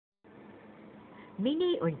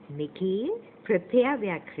Minnie und Mickey prepare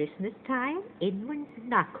their Christmas time in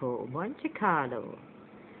Monaco, Monte Carlo.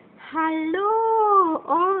 Hello,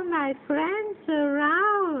 all my friends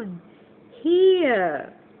around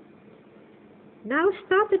here. Now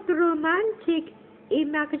start the romantic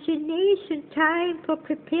imagination time for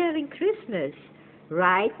preparing Christmas.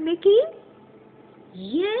 Right, Mickey?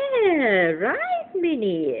 Yeah, right,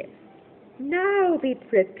 Minnie. Now we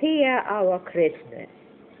prepare our Christmas.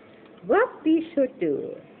 What we should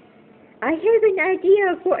do? I have an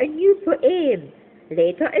idea for a new poem.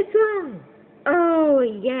 Later a song. Oh,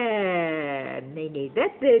 yeah, Minnie,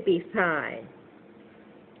 that will be fine.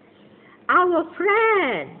 Our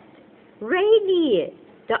friend, Renis,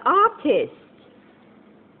 the artist,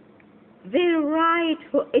 will write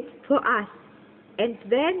it for us and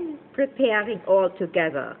then preparing all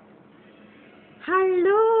together.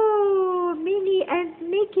 Hello, Minnie and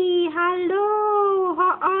Mickey. Hello,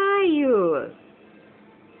 how are you?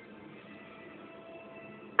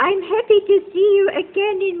 I'm happy to see you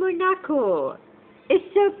again in Monaco.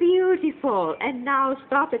 It's so beautiful, and now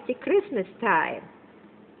started the Christmas time.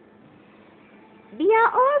 We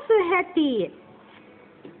are also happy,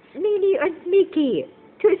 Minnie and Mickey,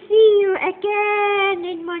 to see you again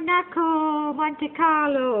in Monaco, Monte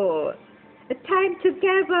Carlo. A time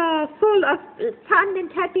together full of fun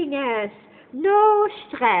and happiness. No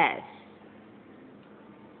stress.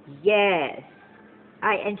 Yes,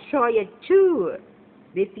 I enjoy it too,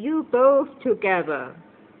 with you both together.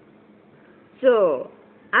 So,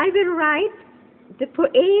 I will write the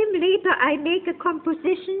poem, later I make a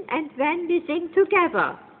composition, and then we sing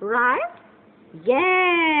together, right?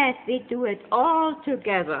 Yes, we do it all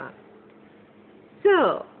together.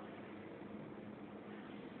 So,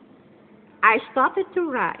 I started to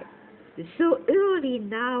write. So early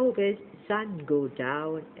now the sun go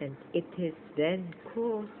down, and it is then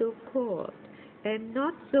so cold, and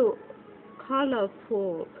not so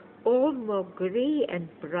colorful, all more gray and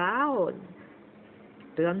brown.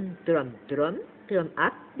 Drum, drum, drum, drum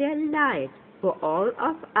up their light for all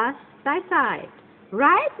of us by side.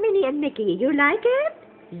 Right, Minnie and Mickey, you like it?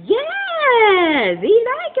 Yeah, we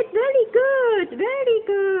like it. Very good, very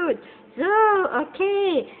good. So,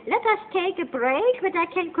 okay, let us take a break that I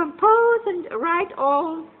can compose and write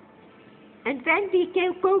all. And then we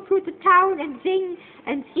can go through the town and sing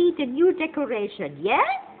and see the new decoration. Yes?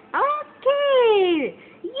 Okay.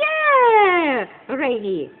 Yeah,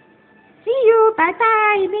 Renis. See you.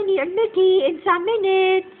 Bye-bye, Minnie and Mickey, in some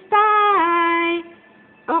minutes. Bye.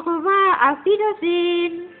 Au revoir. Auf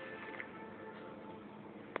Wiedersehen.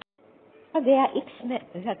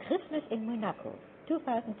 The Christmas in Monaco,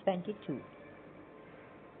 2022.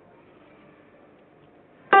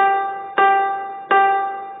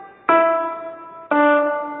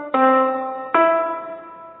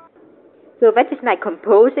 So that is my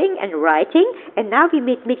composing and writing, and now we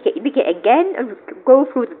meet Mickey again and go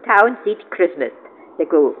through the town, see Christmas. Let's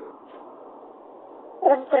go.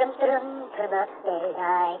 Trum trum trum, trum up the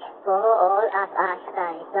light for all of us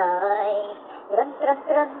by joy. Trum trum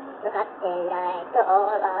trum, trum up the light for all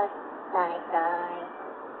of us by joy.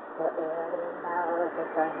 So early now the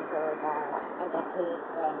sun goes down, and the heat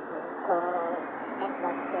went cold, and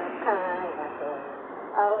not so colorful,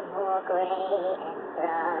 all more gray and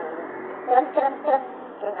brown. Trum trum trum,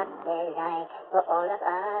 trum up the light for all of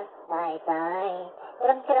us by joy.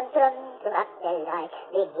 Trum trum trum, trum up the light,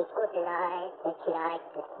 we need good light, that's like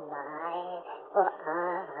to smile for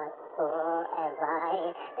us for a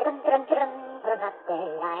while. Trum trum trum, trum up the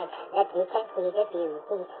light, that we can see the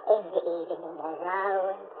beauty in the evening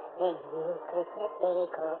around. The new Christmas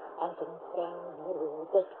decor and things the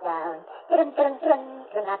music sound. Trum trum trum,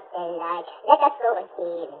 trum up the light, let us go and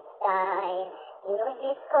feel in style. During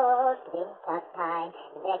this cold winter time,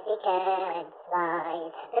 that we can smile.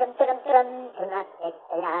 Trum trum trum, trum up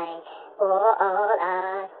the light for all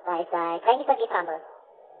us by side. RENI VON BIFAMO.